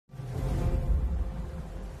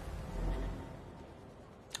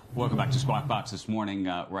Welcome back to Squawk Box this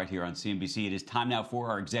morning, right here on CNBC. It is time now for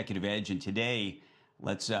our Executive Edge, and today,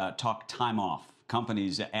 let's talk time off.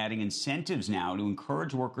 Companies adding incentives now to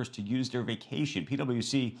encourage workers to use their vacation.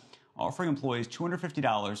 PwC offering employees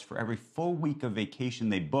 $250 for every full week of vacation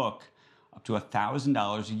they book, up to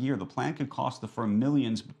 $1,000 a year. The plan could cost the firm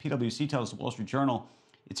millions, but PwC tells the Wall Street Journal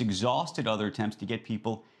it's exhausted other attempts to get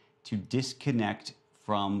people to disconnect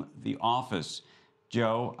from the office.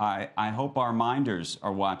 Joe, I hope our minders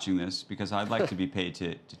are watching this because I'd like to be paid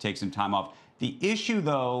to take some time off. The issue,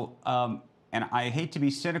 though, and I hate to be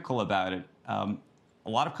cynical about it, a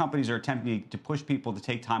lot of companies are attempting to push people to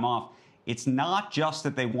take time off. It's not just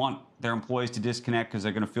that they want their employees to disconnect because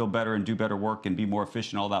they're going to feel better and do better work and be more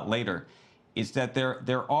efficient, all that later. It's that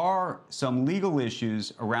there are some legal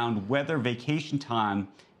issues around whether vacation time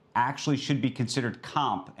actually should be considered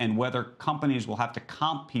comp and whether companies will have to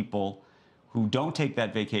comp people who don't take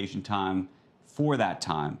that vacation time for that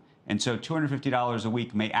time. And so $250 a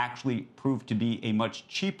week may actually prove to be a much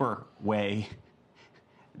cheaper way,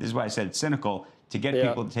 this is why I said it's cynical, to get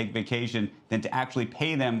people to take vacation than to actually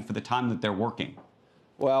pay them for the time that they're working.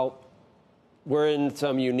 Well, we're in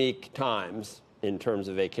some unique times in terms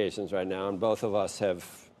of vacations right now, and both of us have,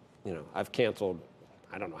 I've canceled,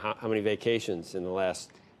 I don't know how many vacations in the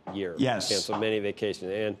last year. Yes. Canceled many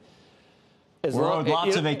vacations. And we're owed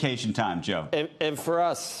lots of vacation time, Joe. And for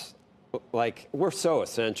us, like, we're so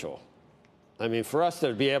essential. I mean, for us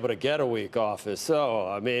to be able to get a week off is so,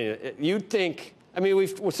 I mean, you'd think, I mean,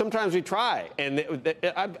 sometimes we try. And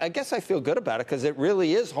I guess I feel good about it because it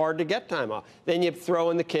really is hard to get time off. Then you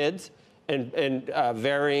throw in the kids and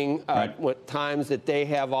varying what times that they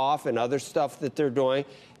have off and other stuff that they're doing.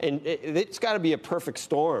 And it's got to be a perfect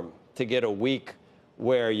storm to get a week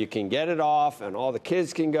where you can get it off and all the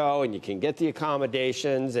kids can go and you can get the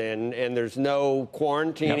accommodations and there's no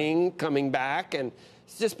quarantining coming back. And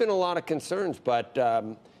it's just been a lot of concerns. But,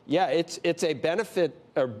 yeah, it's a benefit,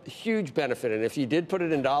 a huge benefit. And if you did put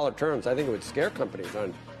it in dollar terms, I think it would scare companies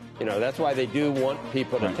on, that's why they do want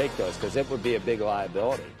people to take those, because it would be a big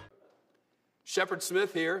liability. Shepard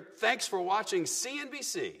Smith here. Thanks for watching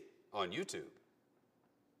CNBC on YouTube.